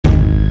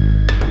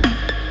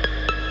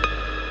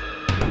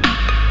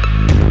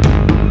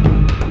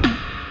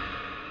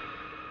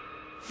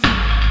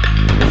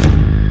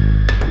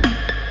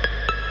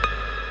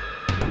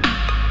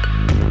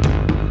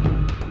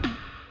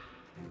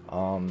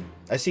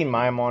I seen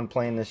Maimon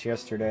playing this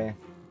yesterday.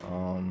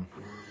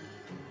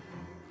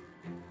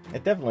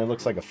 It definitely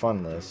looks like a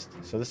fun list.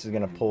 So this is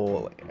gonna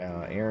pull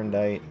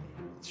Erendite.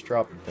 Let's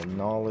drop the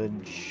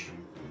knowledge.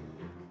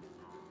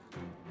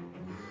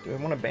 Do I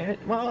want to ban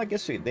it? Well, I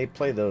guess they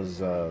play those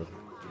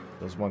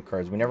one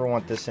cards. We never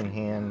want this in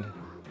hand.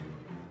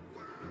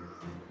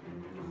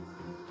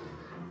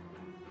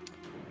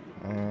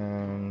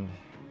 And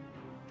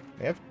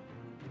we have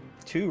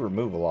 2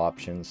 removal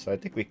options, so I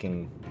think we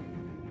can.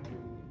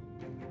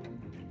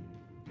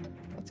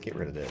 Let's get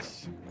rid of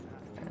this.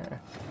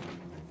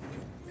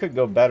 Could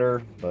go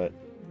better, but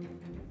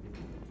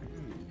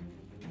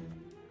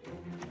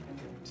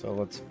so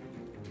let's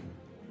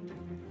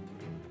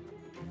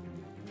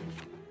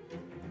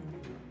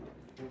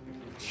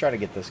try to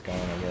get this going,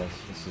 I guess.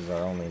 This is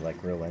our only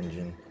like real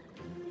engine.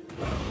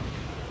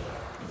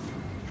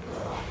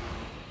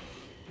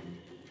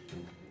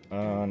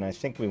 And I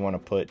think we want to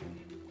put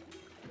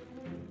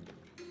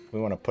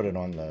it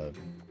on the,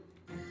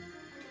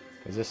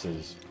 because this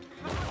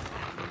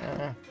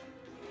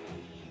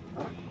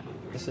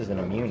isn't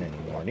immune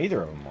anymore.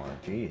 Neither of them are.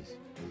 Jeez.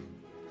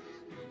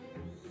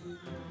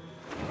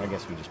 I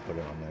guess we just put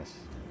it on this.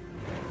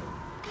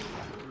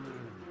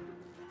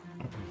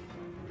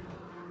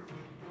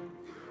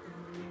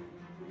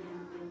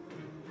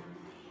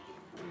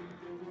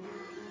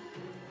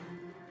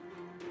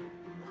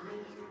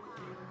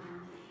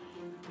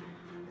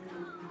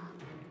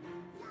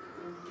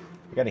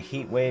 We got a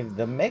heat wave.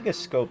 The mega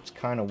scope's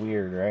kind of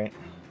weird, right?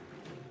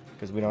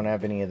 Because we don't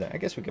have any of the. I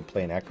guess we could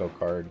play an echo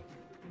card.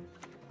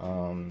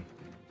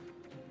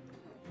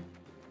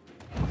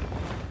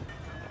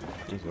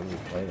 Jeez, what do we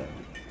play then?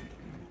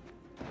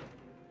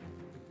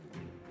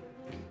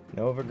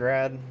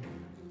 Novigrad.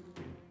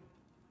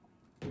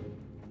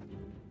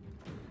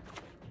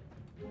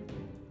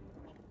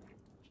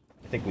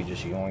 I think we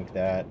just yoink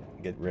that,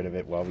 get rid of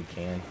it while we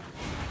can.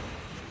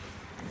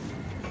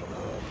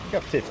 We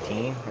got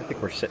 15. I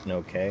think we're sitting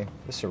okay.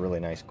 This is a really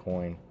nice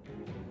coin.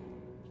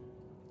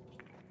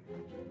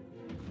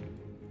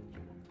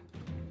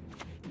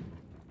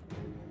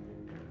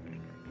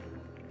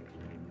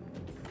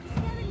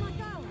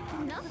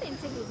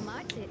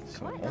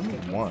 So only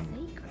one.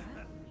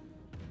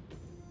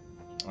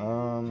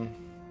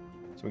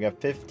 So we got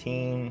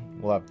 15.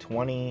 We'll have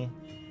 20.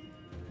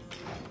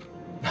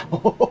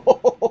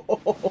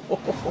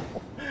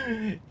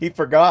 He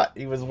forgot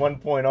he was 1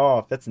 point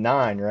off. That's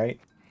 9, right?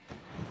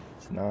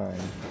 It's 9.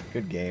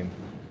 Good game.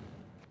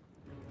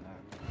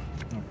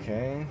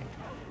 Okay.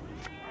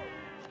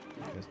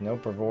 There's no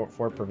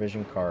 4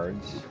 provision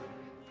cards.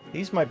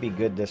 These might be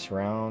good this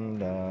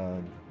round.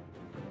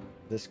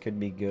 This could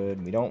be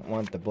good. We don't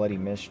want the Bloody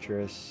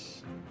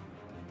Mistress.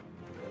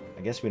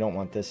 I guess we don't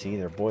want this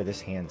either. Boy,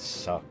 this hand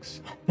sucks.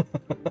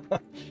 I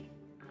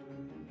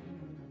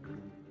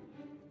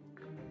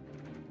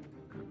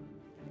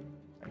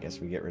guess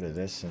we get rid of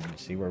this and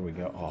see where we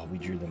go. Oh, we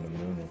drew the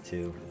Mamuna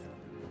too.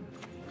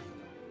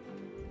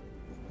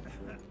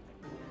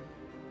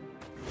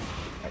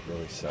 That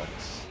really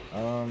sucks.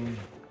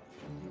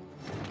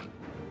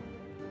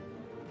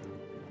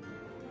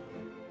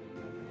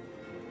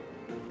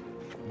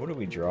 What do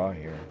we draw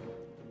here?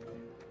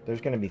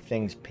 There's going to be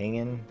things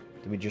pinging.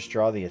 Do we just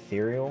draw the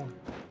ethereal?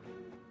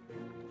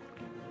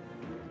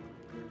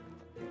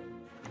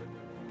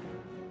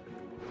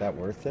 Is that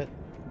worth it?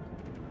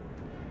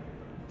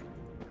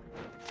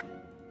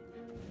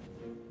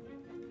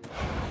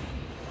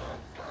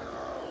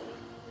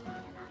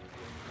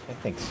 I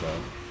think so.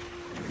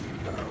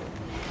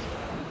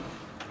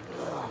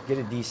 Get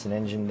a decent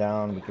engine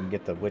down. We can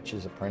get the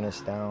Witch's Apprentice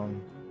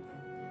down.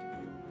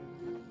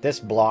 This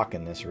block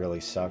in this really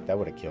sucked. I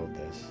would have killed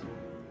this.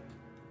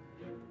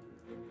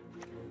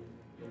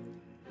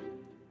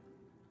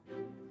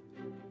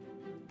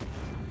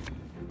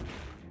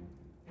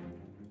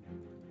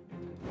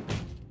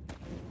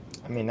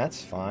 I mean,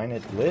 that's fine.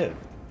 It lived.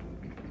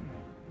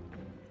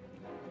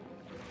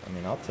 I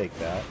mean, I'll take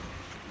that.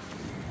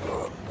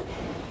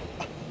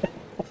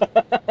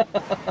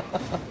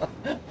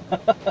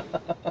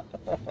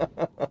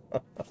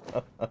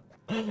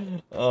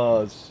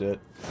 Oh, shit.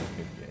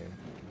 Good game.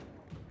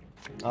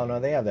 Oh, no,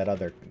 they have that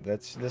other...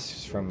 This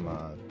is from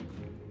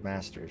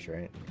Masters,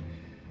 right?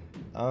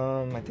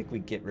 I think we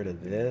get rid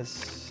of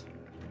this.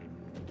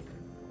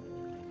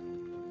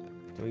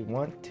 Do we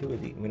want 2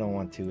 of these? We don't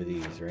want 2 of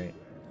these, right?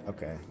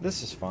 Okay,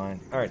 this is fine.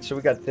 Alright, so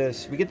we got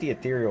this. We get the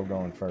ethereal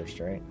going first,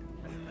 right?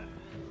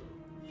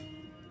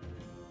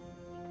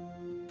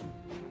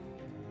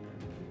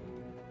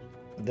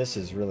 This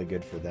is really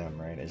good for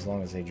them, right? As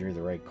long as they drew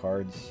the right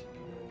cards.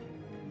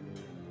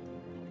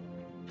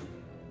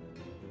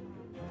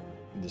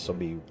 This will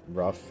be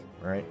rough,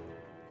 right?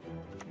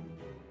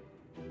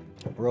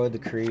 Royal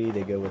Decree,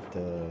 they go with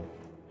the...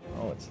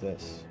 Oh, it's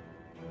this.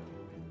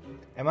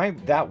 Am I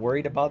that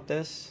worried about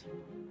this?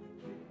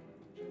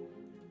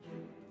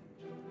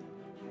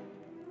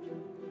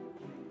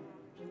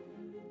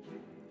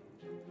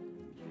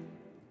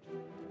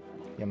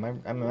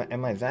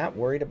 Am I that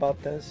worried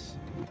about this?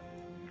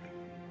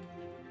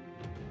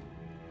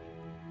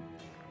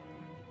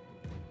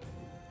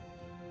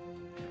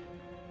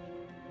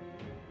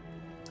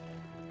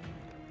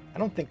 I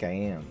don't think I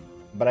am.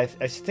 But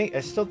I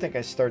still think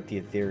I start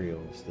the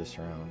ethereals this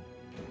round.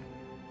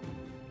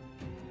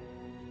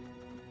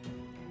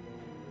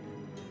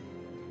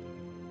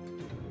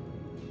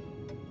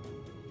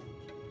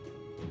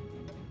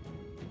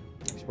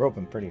 He's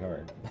roping pretty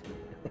hard.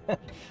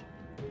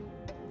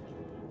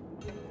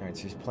 Alright,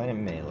 so he's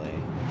playing melee.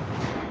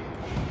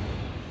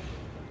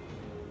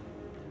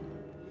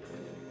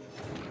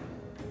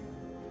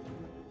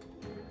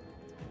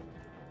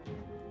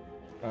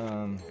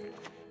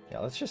 Yeah,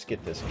 let's just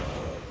get this going.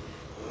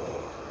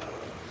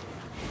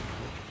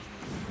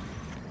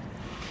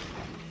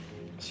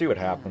 See what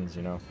happens,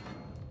 you know.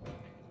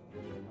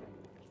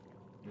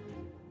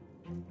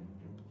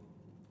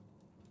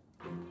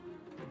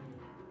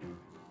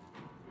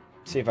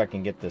 See if I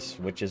can get this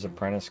Witch's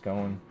Apprentice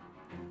going.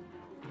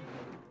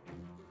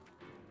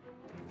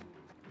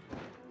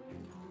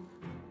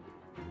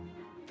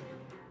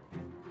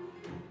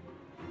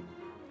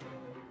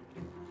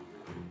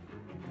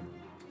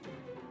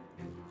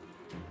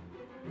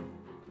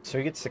 So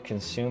he gets to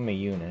consume a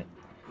unit.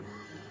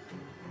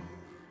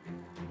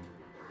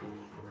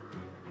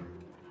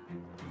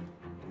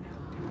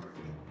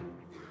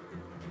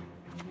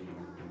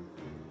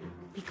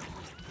 Be gone.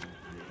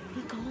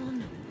 Be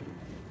gone.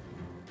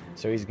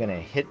 So he's gonna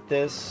hit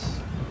this.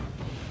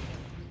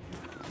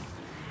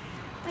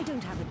 I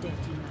don't have a dirty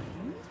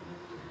mind.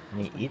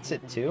 And he eats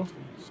it too?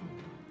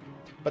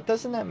 But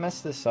doesn't that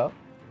mess this up?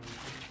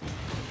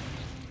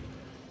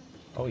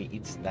 Oh, he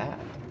eats that.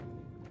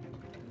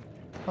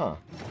 Huh.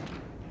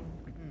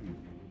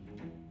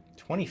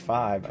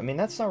 25. I mean,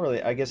 that's not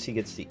really... I guess he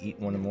gets to eat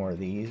one more of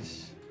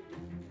these.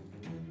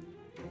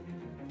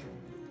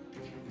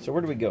 So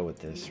where do we go with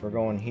this? We're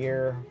going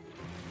here.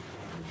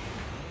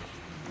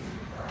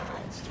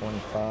 It's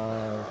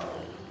 25.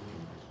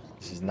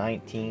 This is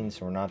 19,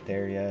 so we're not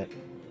there yet.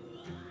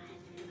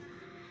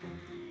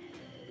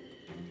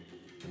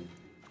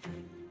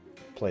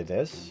 Play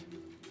this.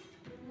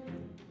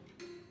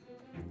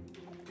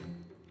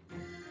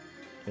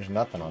 There's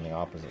nothing on the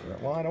opposite row.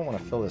 Well, I don't want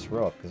to fill this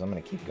row up because I'm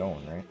going to keep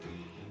going, right?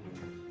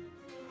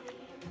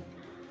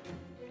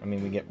 I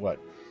mean, we get, what?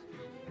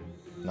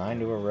 9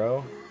 to a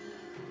row?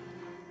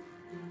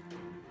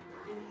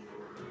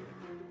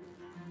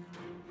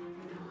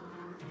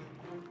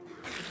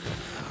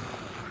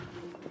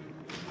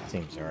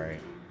 Seems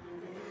alright.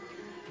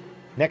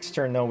 Next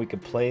turn, though, we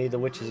could play the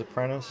Witch's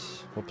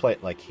Apprentice. We'll play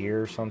it, like,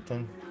 here or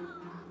something.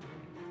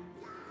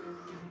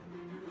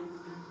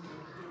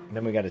 And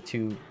then we got a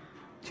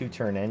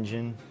two-turn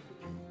engine.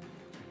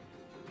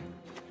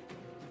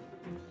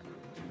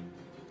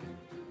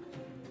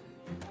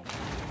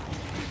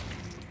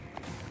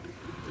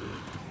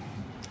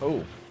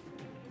 Oh.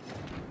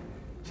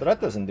 So that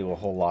doesn't do a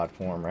whole lot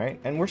for him, right?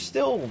 And we're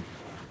still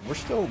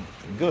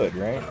good,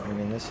 right? I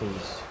mean, this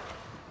is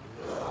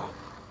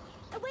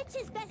A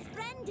witch's best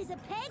friend is a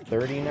pig.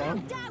 30 now?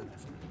 No doubt.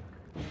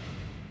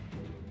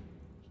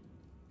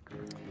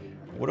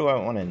 What do I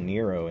want to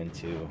Nero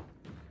into?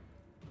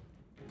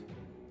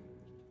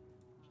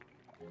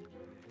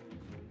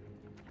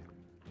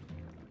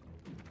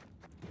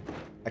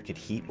 I could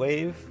Heat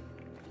Wave.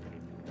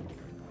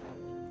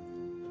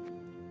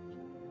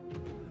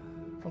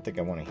 I don't think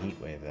I want to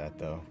Heat Wave that,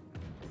 though.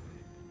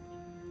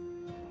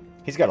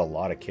 He's got a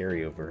lot of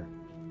carryover.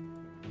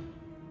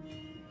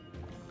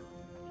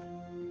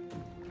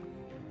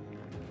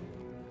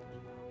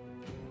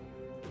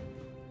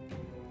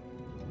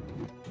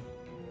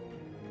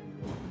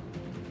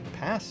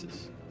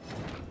 Passes.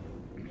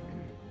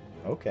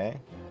 Okay.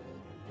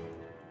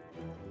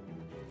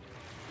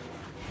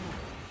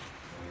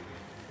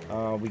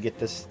 We get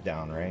this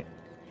down, right?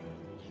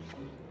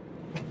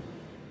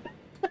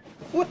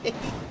 Wait!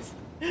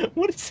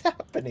 What is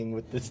happening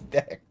with this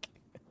deck?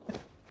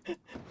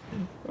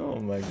 Oh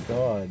my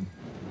god.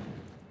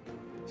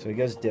 So he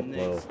goes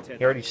Diplo.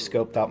 He already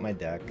scoped out my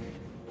deck.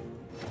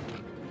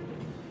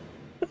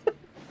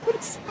 What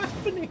is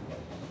happening?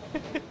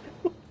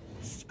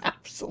 What's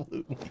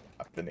absolutely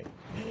happening?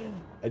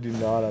 I do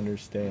not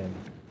understand.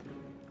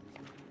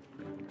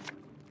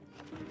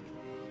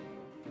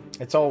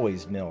 It's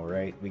always mill,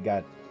 right? We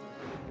got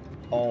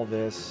all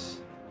this.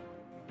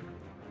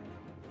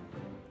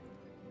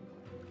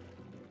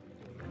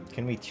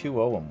 Can we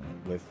 2-0 him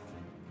with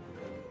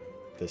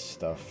this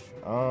stuff?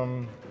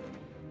 I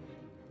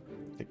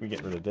think we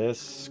get rid of this.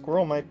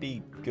 Squirrel might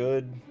be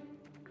good.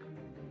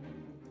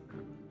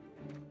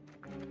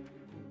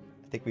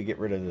 I think we get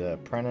rid of the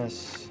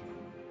apprentice.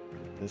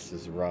 This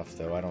is rough,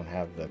 though. I don't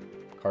have the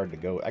card to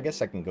go. I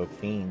guess I can go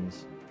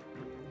Fiends.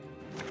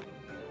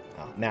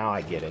 Oh, now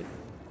I get it.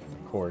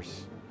 Of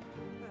course.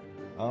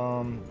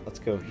 Let's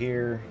go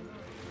here.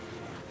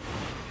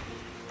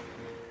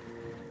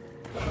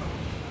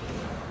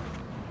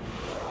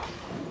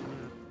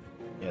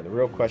 Yeah, the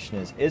real question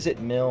is it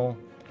mill?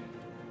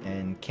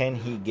 And can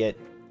he get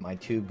my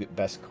two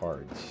best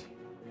cards?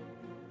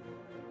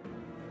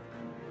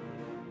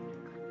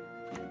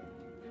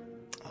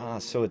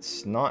 So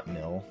it's not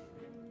mill.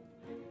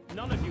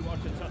 None of you are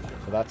to touch it.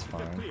 So that's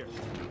fine.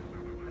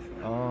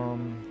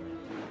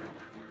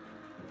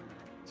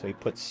 So he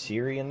puts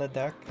Siri in the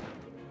deck?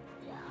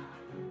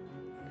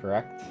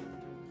 Correct?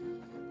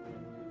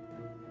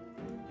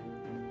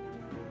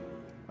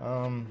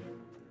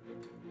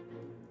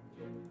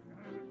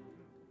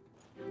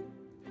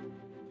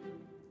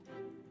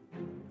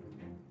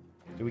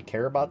 Do we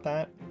care about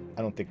that?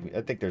 I don't think we...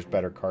 I think there's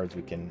better cards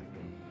we can...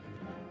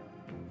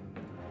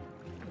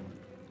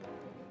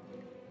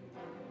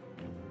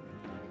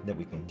 that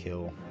we can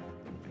kill.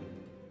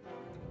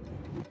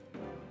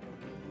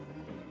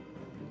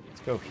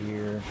 Let's go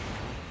here.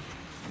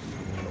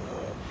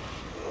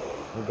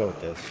 We'll go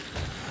with this.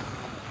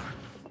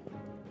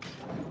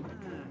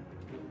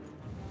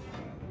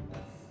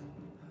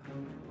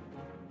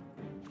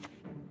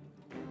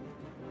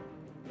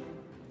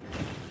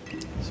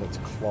 So it's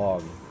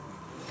clog.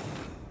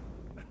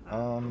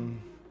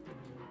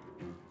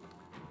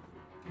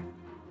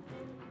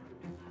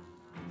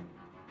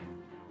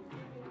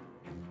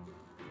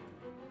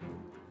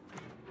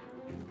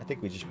 I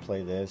think we just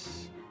play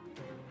this.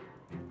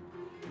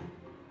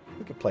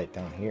 We could play it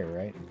down here,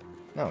 right?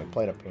 No, we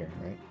play it up here,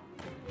 right?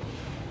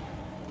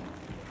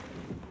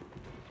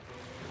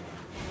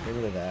 Get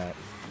rid of that.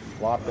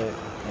 Flop it,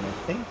 and I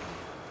think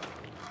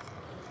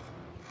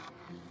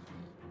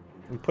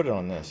we put it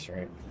on this,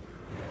 right?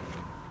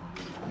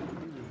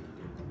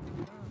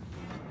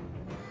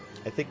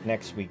 I think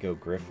next we go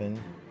Griffin.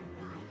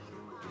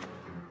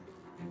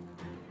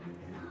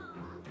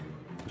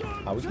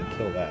 Oh, we can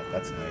kill that.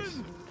 That's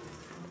nice.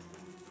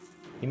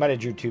 He might have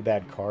drew 2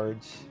 bad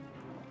cards.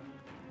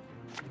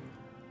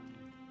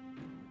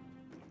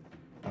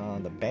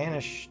 The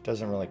banish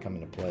doesn't really come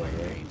into play,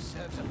 right?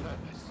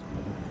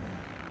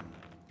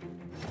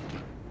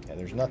 Yeah,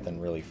 there's nothing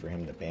really for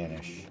him to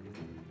banish.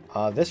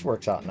 This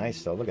works out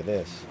nice, though. Look at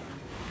this.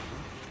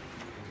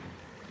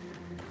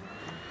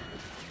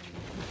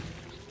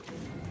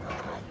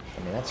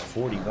 I mean, that's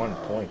 41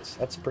 points.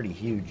 That's pretty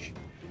huge.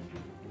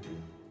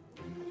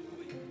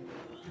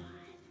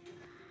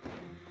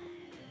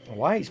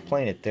 Why he's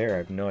playing it there, I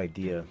have no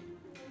idea.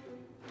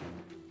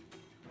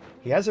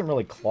 He hasn't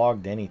really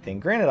clogged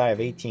anything. Granted, I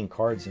have 18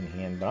 cards in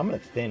hand, but I'm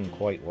going to thin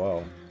quite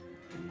well.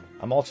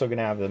 I'm also going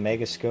to have the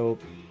Megascope.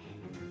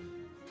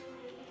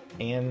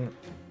 And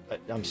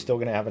I'm still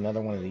going to have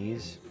another one of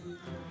these.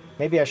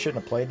 Maybe I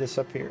shouldn't have played this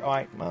up here.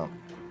 Alright, well.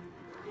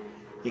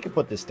 You can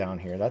put this down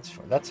here.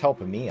 That's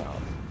helping me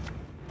out.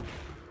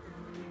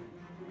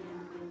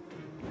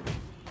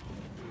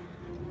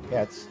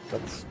 Yeah,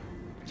 that's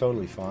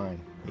totally fine.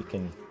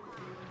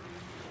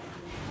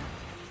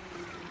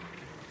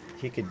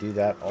 He could do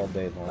that all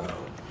day long.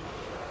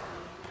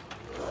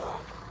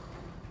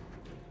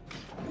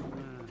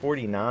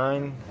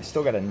 49. I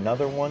still got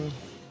another one.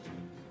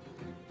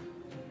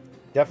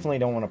 Definitely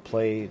don't want to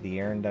play the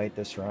Erendite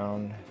this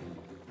round.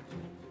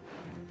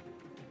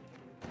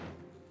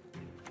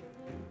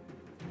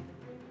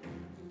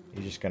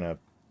 He's just going to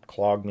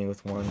clog me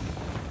with one.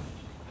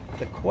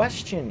 The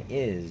question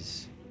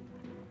is...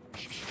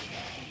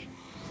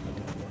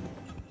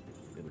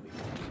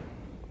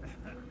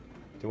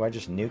 do I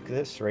just nuke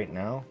this right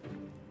now?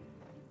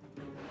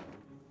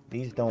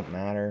 These don't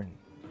matter.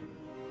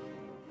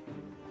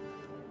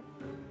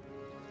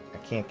 I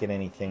can't get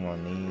anything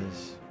on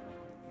these.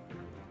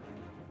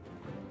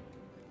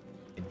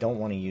 I don't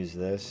want to use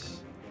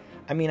this.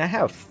 I mean, I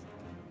have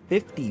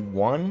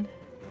 51,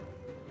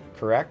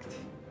 correct?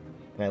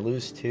 And I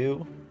lose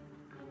 2.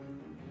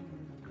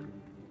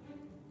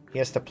 He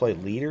has to play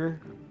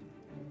leader.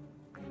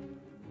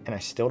 And I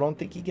still don't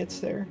think he gets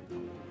there.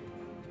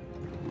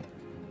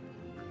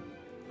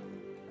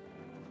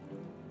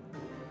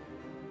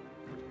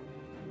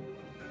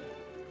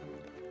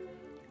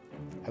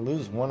 I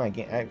lose 1, I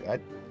think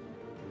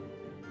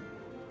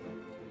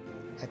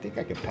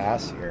I could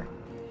pass here.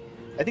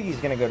 I think he's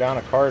going to go down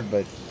a card,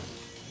 but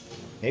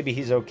maybe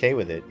he's okay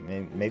with it.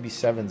 Maybe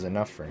 7's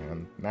enough for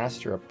him.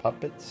 Master of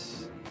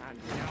Puppets.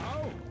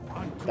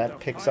 That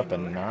picks up a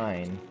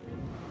 9.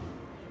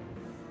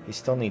 He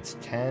still needs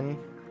 10.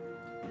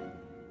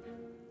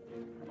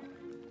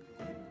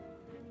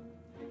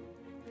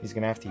 He's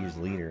going to have to use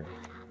leader.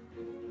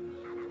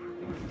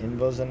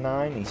 Invo's a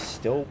 9. He's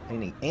still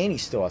he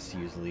still has to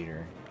use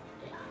leader.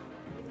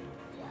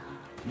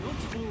 Not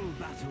all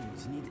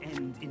battles need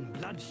end in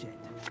bloodshed.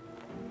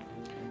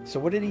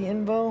 So what did he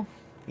invo?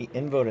 He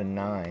invoed a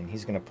 9.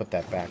 He's gonna put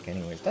that back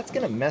anyways. That's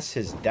gonna mess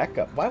his deck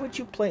up. Why would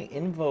you play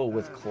invo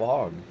with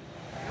clog?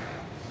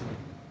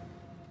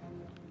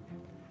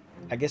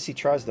 I guess he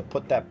tries to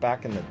put that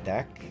back in the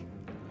deck.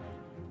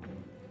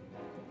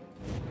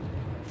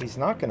 He's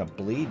not gonna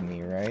bleed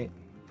me, right?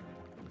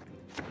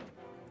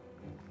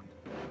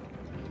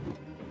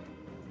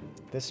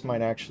 This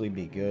might actually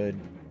be good.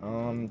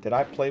 Did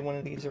I play one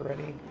of these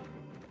already?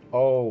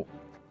 Oh,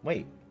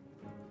 wait.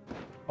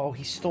 Oh,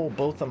 he stole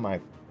both of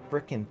my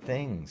frickin'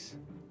 things.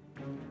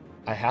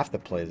 I have to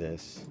play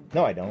this.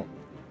 No, I don't.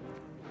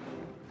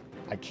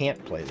 I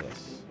can't play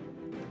this.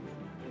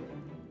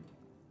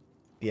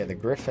 Yeah, the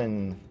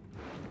Griffin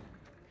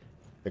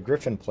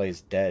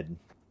plays dead.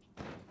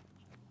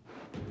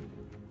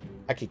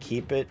 I could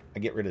keep it. I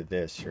get rid of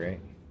this,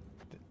 right?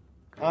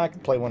 I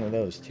can play one of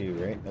those too,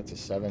 right? That's a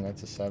 7,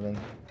 that's a 7.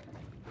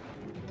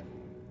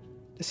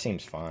 This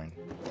seems fine.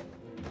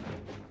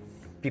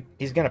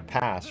 He's gonna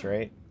pass,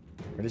 right?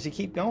 Or does he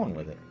keep going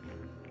with it?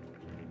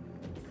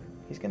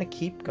 He's gonna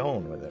keep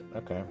going with it.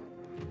 Okay.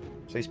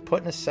 So he's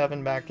putting a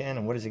 7 back in,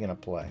 and what is he gonna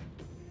play?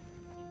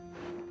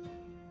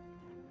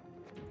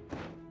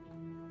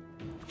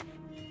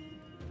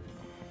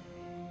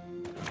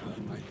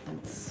 My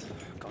boots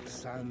got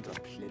sand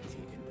aplenty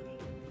in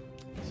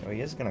them. So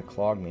he is gonna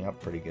clog me up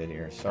pretty good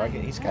here. So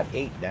he's got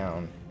 8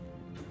 down.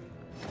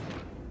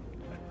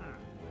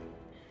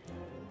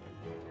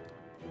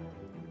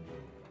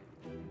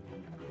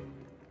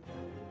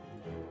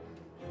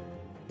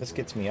 This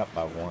gets me up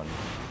by 1.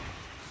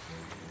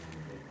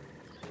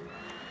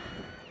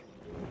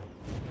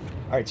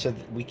 Alright, so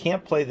we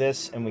can't play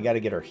this, and we gotta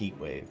get our heat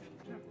wave.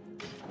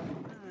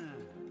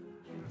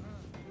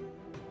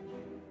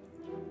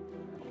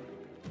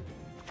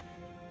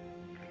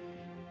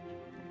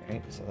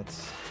 Okay, so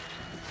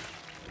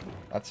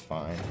that's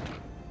fine.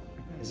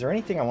 Is there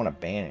anything I want to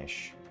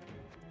banish?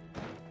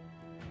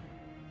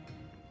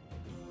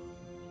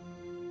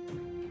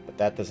 But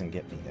that doesn't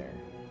get me there.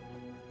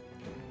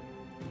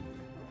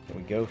 Can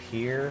we go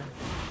here?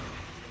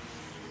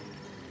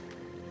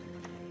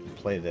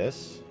 Play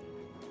this?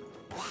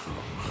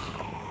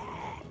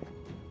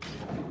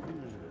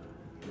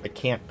 I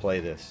can't play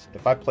this.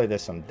 If I play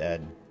this, I'm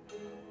dead.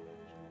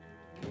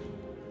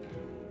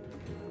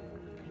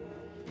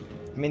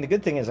 I mean, the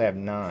good thing is I have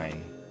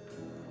 9.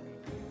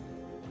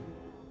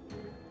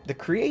 The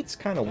create's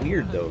kind of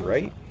weird, though,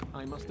 right?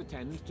 I must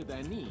attend to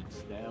their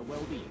needs, their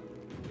well-being.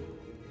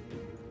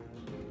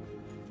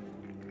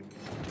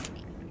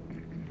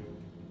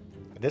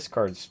 This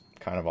card's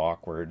kind of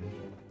awkward.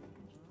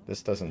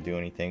 This doesn't do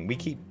anything. We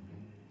keep...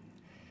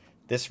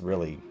 This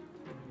really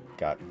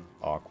got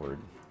awkward.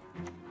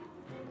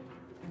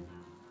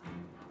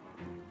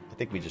 I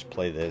think we just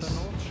play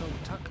this.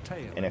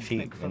 And if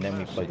he... And then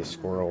we play the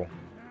squirrel.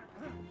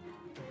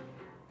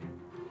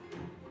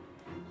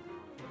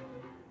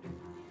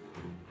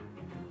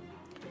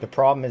 The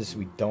problem is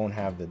we don't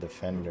have the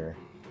defender.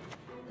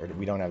 Or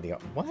we don't have the...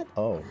 What?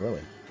 Oh,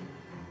 really?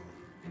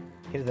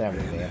 He doesn't have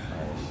the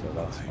vampires, so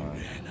that's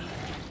fine.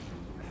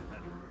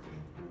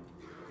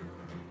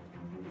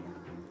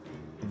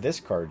 This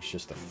card's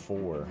just a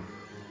 4.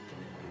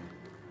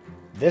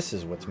 This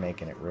is what's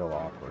making it real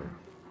awkward.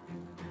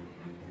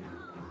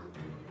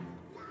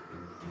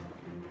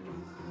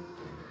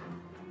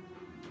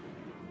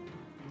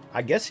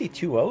 I guess he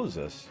 2-0s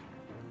us.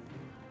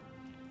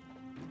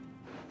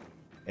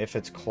 If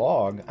it's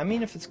Clog. I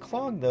mean, if it's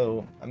Clog,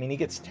 though, I mean, he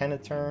gets 10 a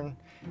turn.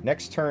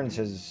 Next turn's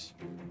his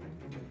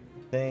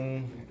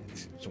thing.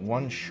 It's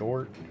 1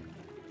 short.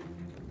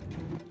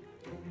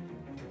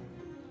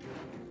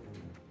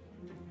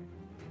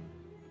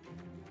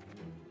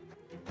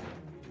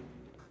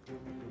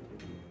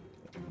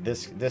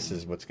 This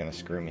is what's gonna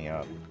screw me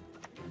up.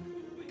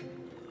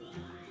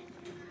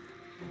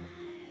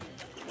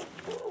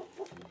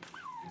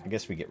 I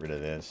guess we get rid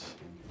of this.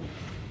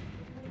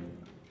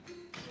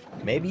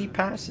 Maybe he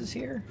passes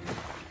here?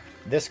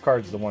 This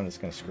card's the one that's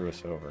gonna screw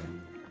us over.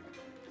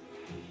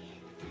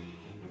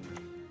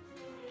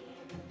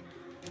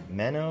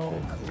 Menno.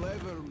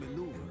 Clever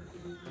maneuver.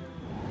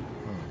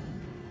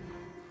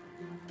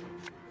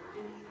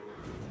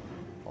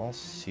 All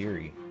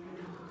Siri.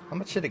 How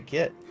much did it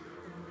get?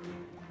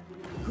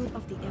 Good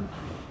of the Empire.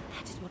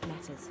 That is what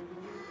matters.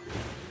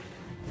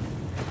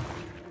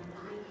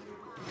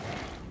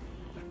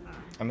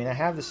 I mean, I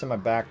have this in my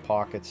back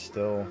pocket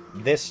still.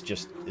 This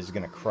just is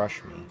gonna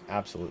crush me.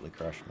 Absolutely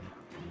crush me.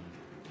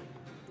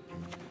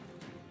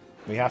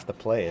 We have to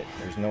play it.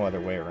 There's no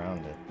other way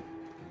around it.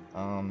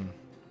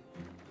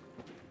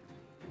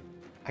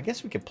 I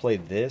guess we could play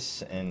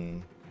this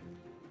and...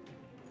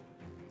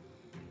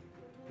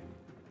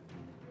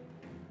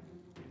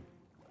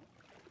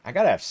 I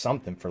gotta have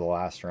something for the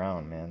last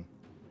round, man.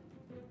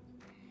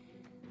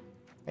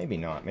 Maybe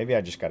not. Maybe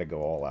I just gotta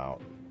go all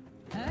out.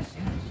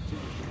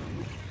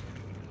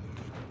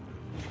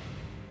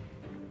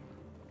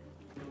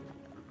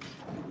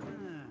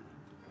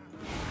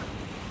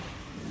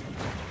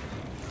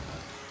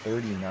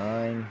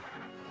 $39.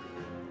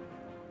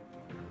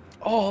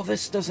 Oh,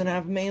 this doesn't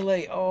have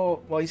melee.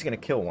 Oh, well, he's gonna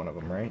kill one of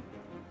them, right?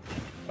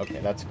 Okay,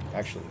 that's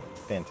actually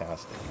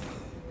fantastic.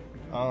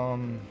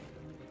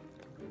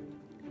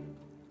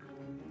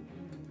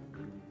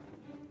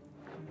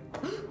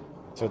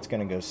 So it's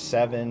gonna go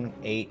 7,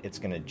 8. It's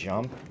gonna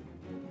jump,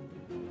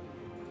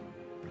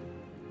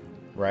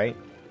 right?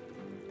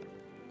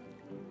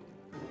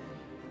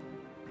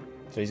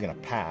 So he's gonna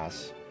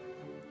pass.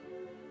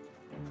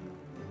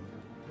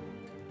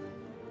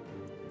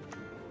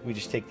 We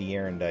just take the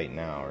Erendite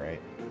now,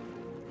 right?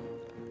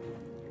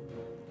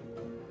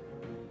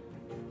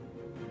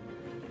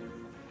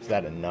 Is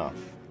that enough?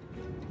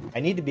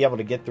 I need to be able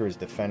to get through his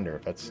defender.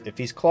 If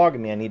he's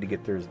clogging me, I need to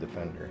get through his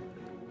defender.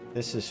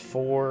 This is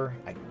 4.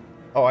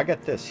 Oh, I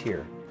got this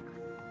here.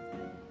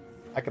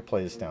 I could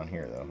play this down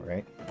here, though,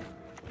 right?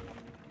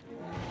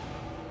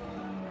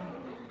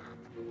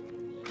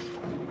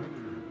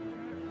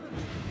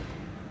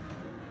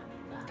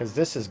 Because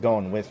this is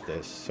going with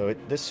this. So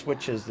this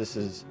switches, this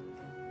is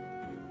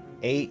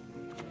 8.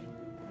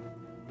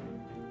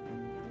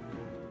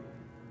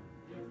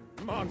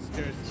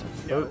 Monsters.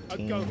 13. No, a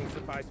goat will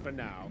suffice for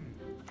now.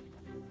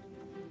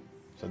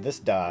 So this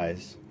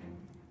dies.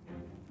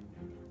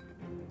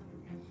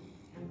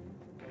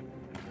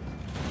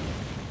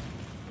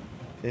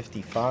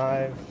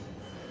 $55.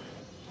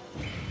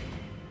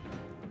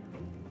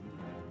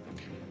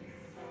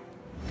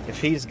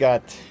 If he's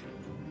got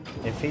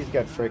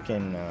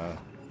frickin'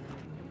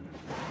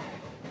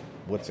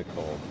 what's it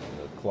called?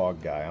 The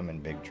clog guy, I'm in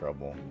big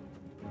trouble.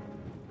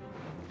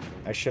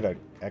 I should have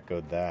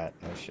echoed that.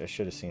 I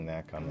should have seen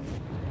that coming.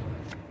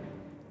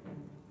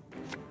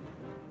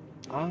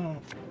 No,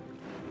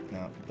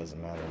 it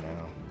doesn't matter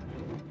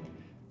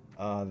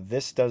now.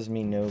 This does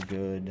me no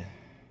good.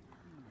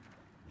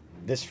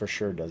 This for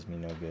sure does me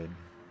no good.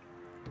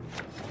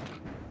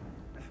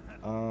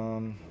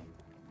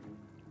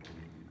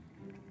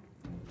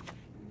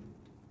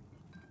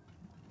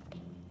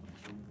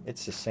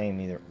 It's the same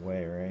either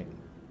way, right?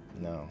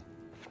 No.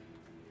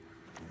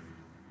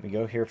 We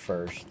go here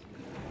first.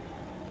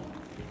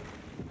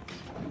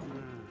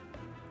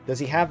 Does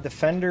he have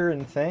Defender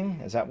and thing?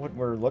 Is that what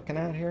we're looking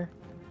at here?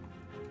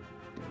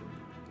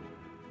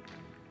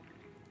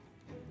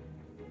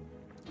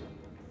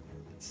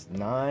 It's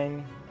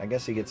 9. I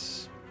guess he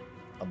gets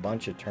a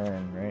bunch of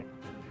turn, right?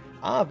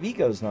 Ah,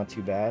 Vigo's not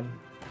too bad.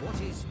 What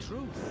is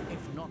truth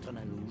if not an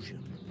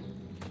illusion?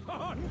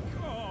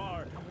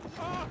 Encore!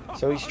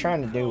 So he's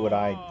trying to do what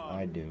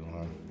I do,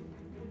 huh?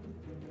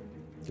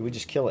 Do we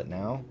just kill it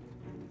now?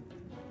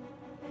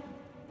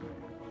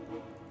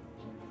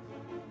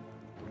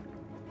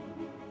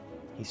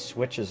 He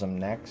switches them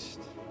next.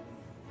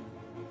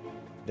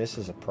 This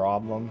is a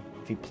problem.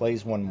 If he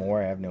plays one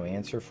more, I have no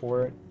answer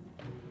for it.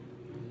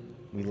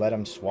 We let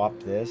him swap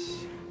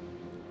this.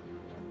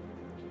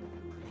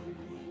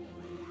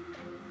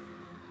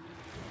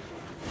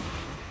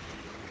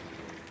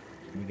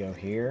 We go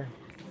here.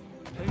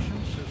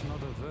 Patience is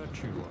not a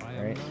virtue.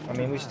 Right? I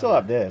mean, we still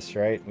have this,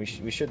 right? We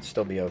should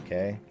still be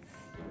okay.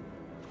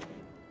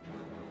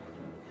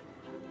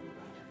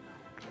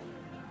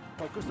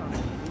 Focus on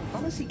it.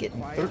 How is he getting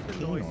Quiet the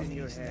 13 noise on in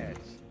your these head.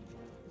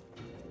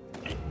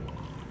 things?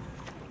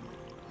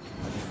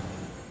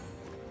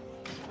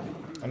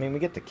 I mean, we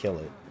get to kill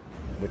it,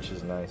 which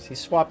is nice. He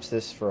swaps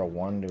this for a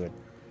 1 to a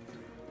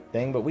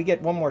thing, but we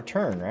get one more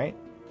turn, right?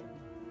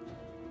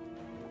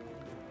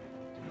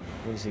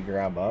 What does he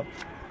grab up?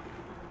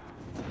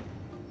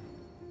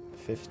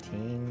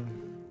 15.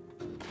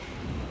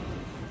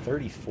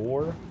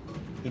 34.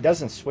 He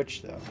doesn't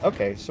switch though.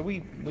 Okay, so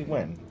we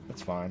win.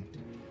 That's fine.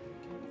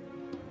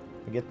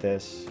 We get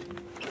this.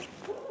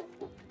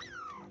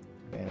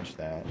 Manage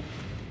that.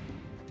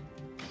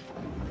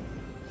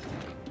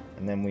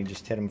 And then we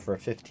just hit him for a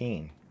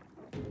 15.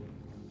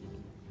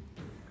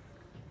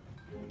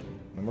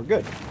 And we're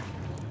good.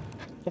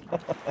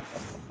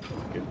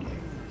 Good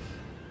game.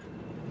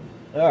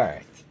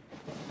 Alright.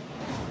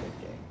 Good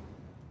game.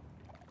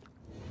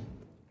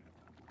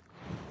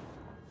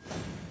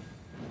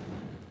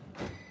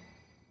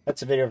 That's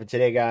the video for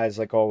today, guys.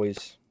 Like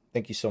always,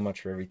 thank you so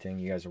much for everything.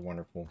 You guys are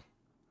wonderful.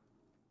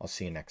 I'll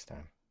see you next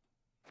time.